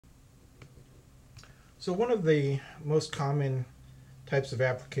So one of the most common types of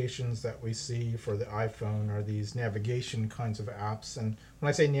applications that we see for the iPhone are these navigation kinds of apps. And when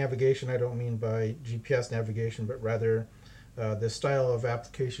I say navigation, I don't mean by GPS navigation, but rather the style of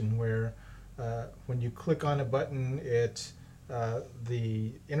application where when you click on a button,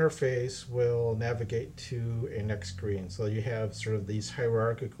 the interface will navigate to a next screen. So you have sort of these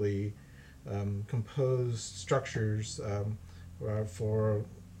hierarchically composed structures for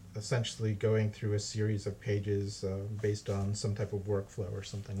essentially going through a series of pages based on some type of workflow or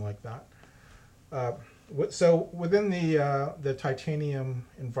something like that. Uh, so within the Titanium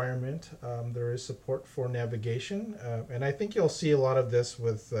environment, there is support for navigation, and I think you'll see a lot of this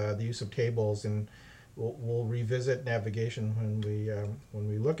with the use of tables, and we'll revisit navigation when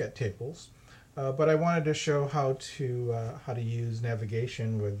we look at tables. But I wanted to show how to use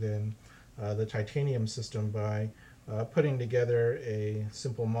navigation within the Titanium system by putting together a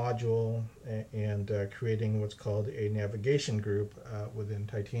simple module and creating what's called a navigation group within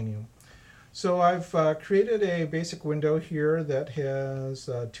Titanium. So I've created a basic window here that has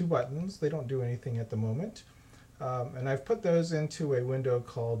two buttons. They don't do anything at the moment. And I've put those into a window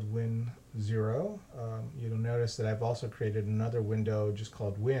called Win0. You'll notice that I've also created another window just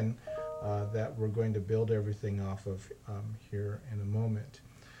called Win that we're going to build everything off of here in a moment.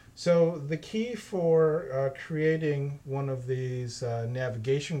 So the key for creating one of these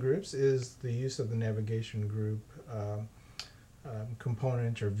navigation groups is the use of the navigation group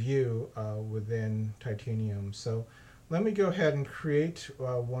component or view within Titanium. So let me go ahead and create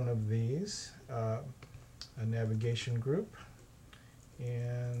one of these, a navigation group.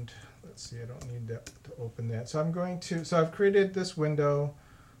 And let's see, I don't need to open that. So I've created this window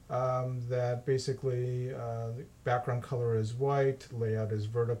that basically the background color is white, layout is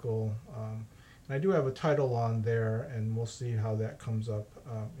vertical. And I do have a title on there, and we'll see how that comes up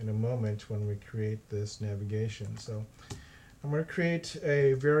in a moment when we create this navigation. So I'm going to create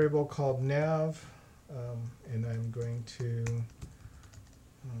a variable called nav, and I'm going to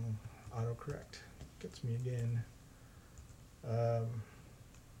autocorrect. Gets me again. I'm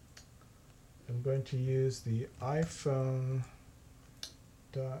going to use the iPhone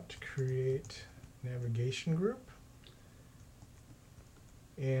dot create navigation group,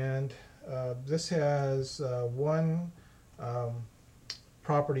 and this has one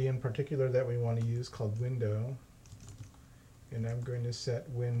property in particular that we want to use called window, and I'm going to set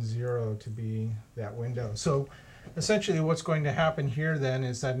Win0 to be that window. So essentially what's going to happen here then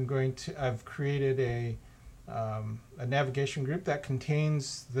is I've created a navigation group that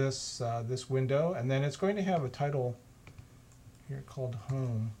contains this window, and then it's going to have a title here called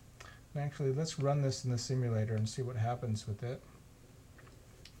home. And actually, let's run this in the simulator and see what happens with it.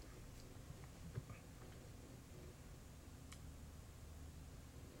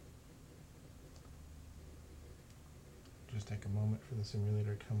 Just take a moment for the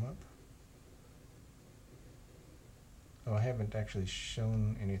simulator to come up. Oh, I haven't actually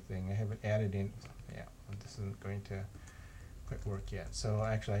shown anything. I haven't added in. Yeah, this isn't going to quite work yet. So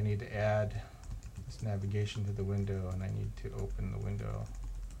actually, I need to add this navigation to the window, and I need to open the window.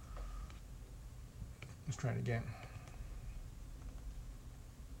 Let's try it again.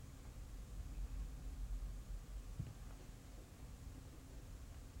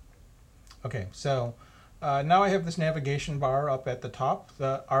 Okay, so now I have this navigation bar up at the top.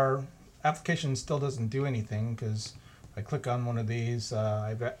 Our application still doesn't do anything because if I click on one of these,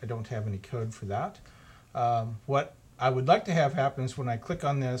 I don't have any code for that. What I would like to have happen is when I click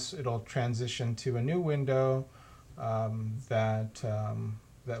on this, it'll transition to a new window that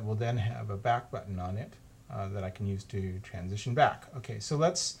will then have a back button on it that I can use to transition back. Okay, so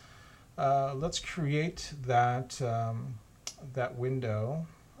let's create that window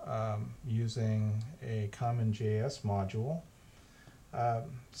using a common JS module.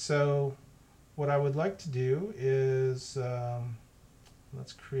 So what I would like to do is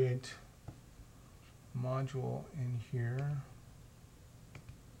let's create module in here.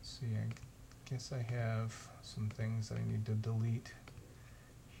 Let's see, I guess I have some things that I need to delete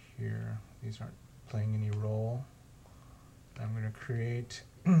here. These aren't playing any role. I'm going to create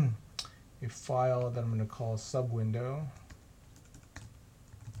a file that I'm going to call subwindow.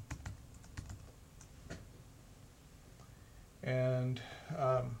 And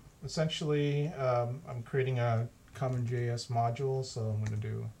essentially I'm creating a common JS module, so I'm going to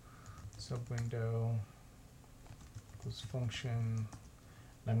do subwindow equals function.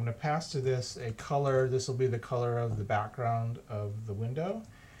 And I'm going to pass to this a color. This will be the color of the background of the window.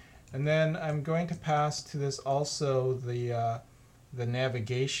 And then I'm going to pass to this also the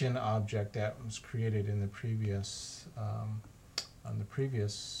navigation object that was created in the previous on the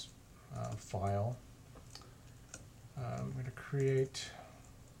previous file. I'm going to create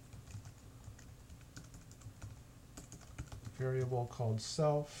a variable called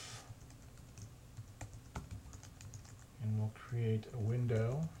self, and we'll create a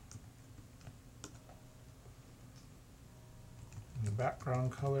window. And the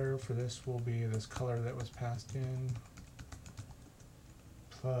background color for this will be this color that was passed in.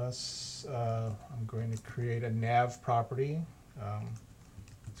 Plus, I'm going to create a nav property.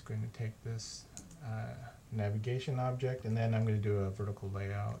 It's going to take this navigation object, and then I'm going to do a vertical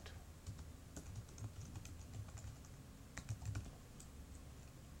layout.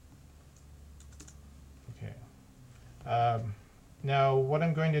 Okay. Now, what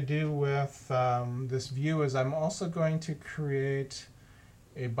I'm going to do with this view is I'm also going to create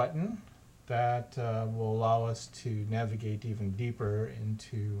a button that will allow us to navigate even deeper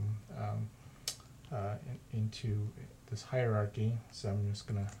into this hierarchy. So I'm just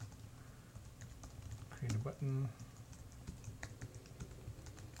going to create a button,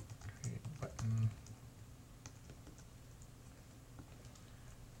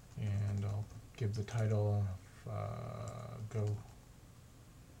 and I'll give the title go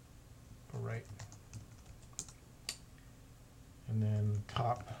right, and then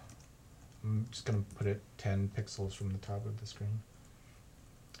top, I'm just going to put it 10 pixels from the top of the screen.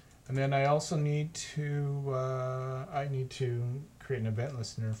 And then I also need to create an event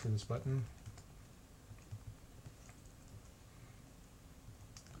listener for this button.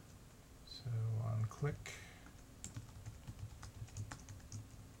 So on click,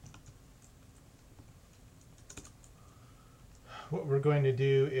 what we're going to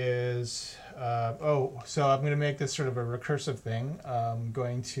do is, so I'm going to make this sort of a recursive thing. I'm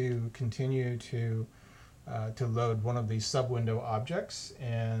going to continue to load one of these sub-window objects,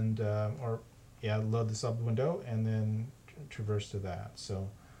 and load the sub-window and then traverse to that. So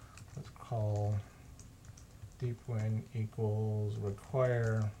let's call deepwin equals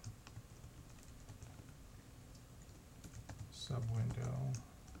require sub-window,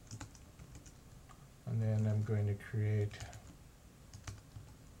 and then I'm going to create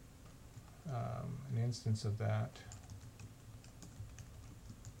an instance of that.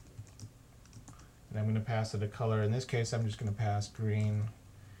 And I'm going to pass it a color. In this case, I'm just going to pass green,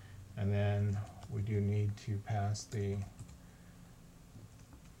 and then we do need to pass the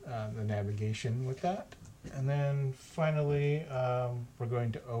navigation with that. And then finally, we're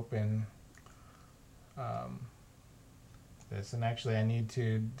going to open this. And actually, I need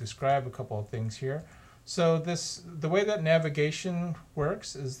to describe a couple of things here. So the way that navigation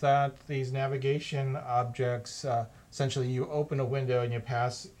works is that these navigation objects, essentially, you open a window and you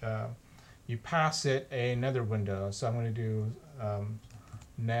pass it another window. So I'm going to do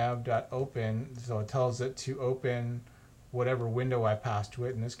nav.open, so it tells it to open whatever window I pass to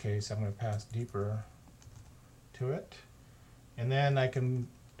it. In this case, I'm going to pass deeper to it. And then I can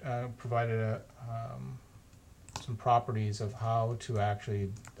provide some properties of how to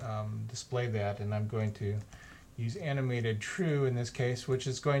actually display that. And I'm going to use animated true in this case, which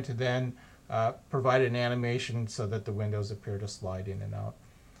is going to then provide an animation so that the windows appear to slide in and out.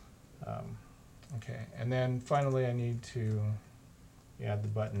 Okay, and then finally I need to add the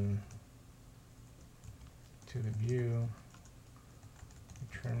button to the view,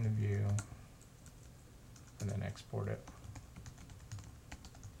 return the view, and then export it.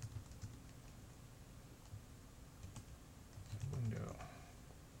 Window.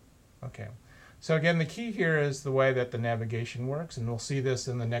 Okay, so again, the key here is the way that the navigation works, and we'll see this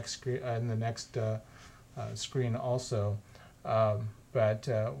in the next screen also.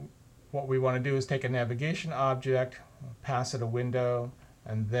 What we want to do is take a navigation object, pass it a window,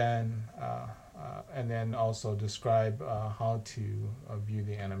 and then also describe how to view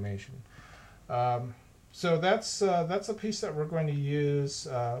the animation. So that's a piece that we're going to use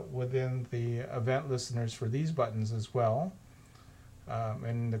within the event listeners for these buttons as well.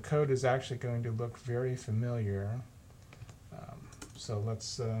 And the code is actually going to look very familiar. So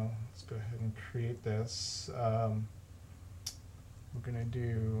let's go ahead and create this. We're going to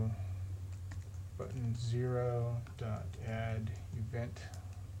do button 0.add event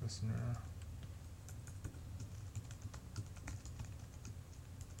listener.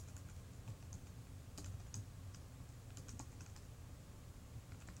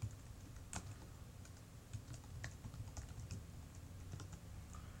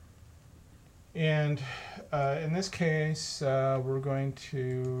 And in this case, we're going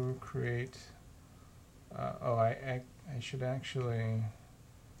to create, I should actually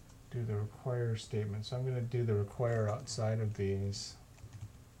do the require statement. So I'm going to do the require outside of these.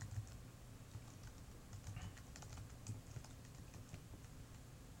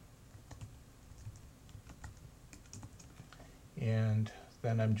 and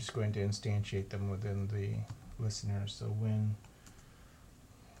then I'm just going to instantiate them within the listener. So when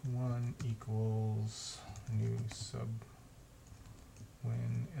one equals new sub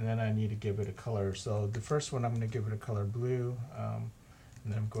when, and then I need to give it a color. So the first one I'm going to give it a color blue, and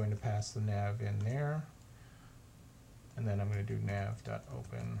then I'm going to pass the nav in there, and then I'm going to do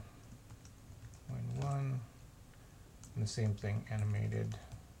nav.open when one, and the same thing, animated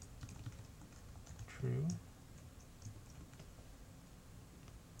true.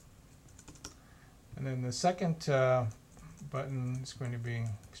 And then the second button is going to be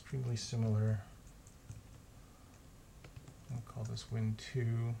extremely similar. We'll call this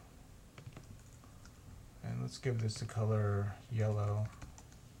Win2, and let's give this a color yellow.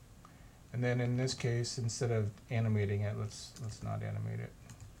 And then in this case, instead of animating it, let's not animate it.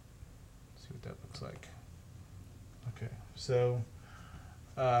 See what that looks like. Okay, so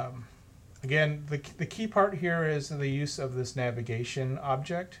again, the key part here is the use of this navigation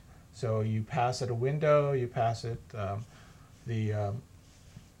object. So you pass it a window, you pass it the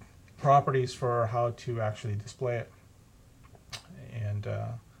properties for how to actually display it, and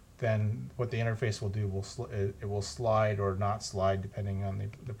then what the interface will do it will slide or not slide depending on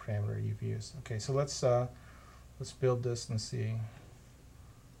the parameter you've used. Okay, so let's build this and see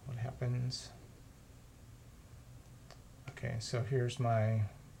what happens. Okay, so here's my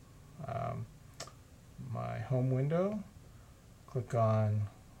my home window. Click on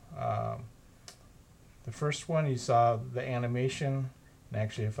the first one. You saw the animation, and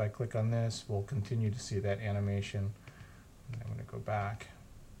actually if I click on this, we'll continue to see that animation. And I'm going to go back,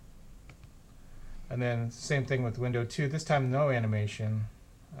 and then same thing with window 2. This time no animation,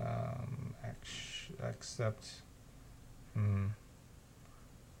 except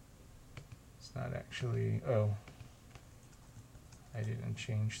it's not actually, oh, I didn't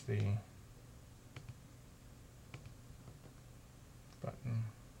change the button.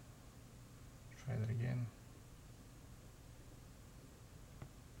 Try that again.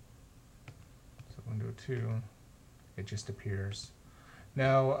 So window 2, it just appears.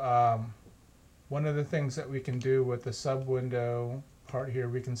 Now, one of the things that we can do with the sub window part here,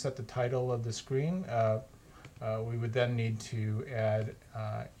 we can set the title of the screen. We would then need to add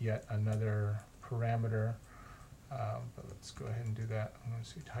yet another parameter, but let's go ahead and do that. I'm going to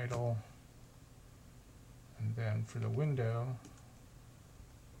say title, and then for the window,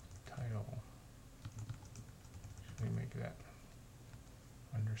 title, should we make that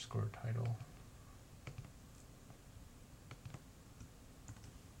underscore title?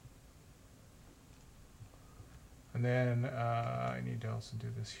 And then I need to also do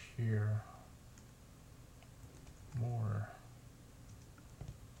this here more.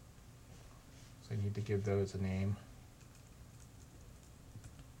 So I need to give those a name.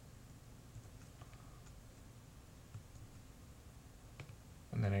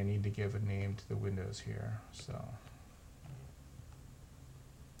 And then I need to give a name to the windows here. So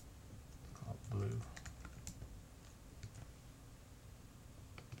let's call it blue. And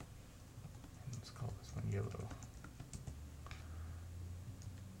let's call this one yellow.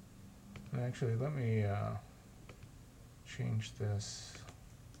 And actually, let me change this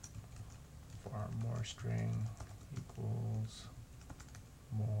for more string equals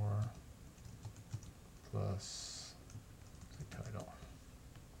more plus the title.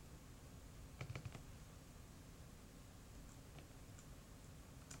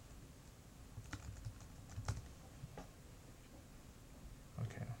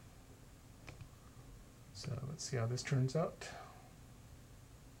 Okay. So let's see how this turns out.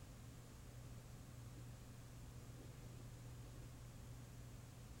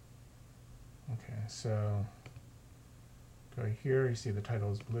 Okay, so go here, you see the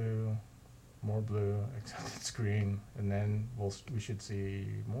title is blue, more blue, except it's green, and then we should see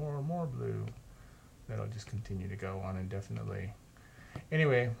more blue. That'll just continue to go on indefinitely.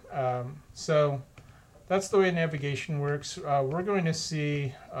 Anyway, so that's the way navigation works. We're going to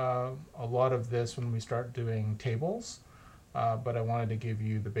see a lot of this when we start doing tables, but I wanted to give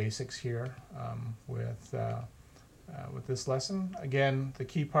you the basics here with this lesson. Again, the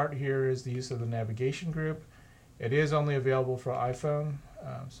key part here is the use of the navigation group. It is only available for iPhone,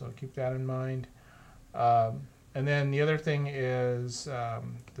 so keep that in mind. And then the other thing is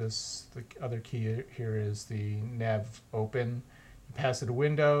the other key here is the nav open. You pass it a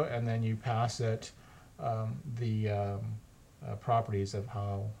window, and then you pass it the properties of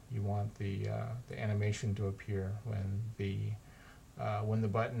how you want the animation to appear when the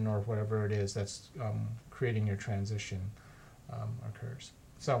button or whatever it is that's creating your transition occurs.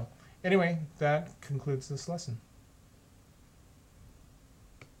 So anyway, that concludes this lesson.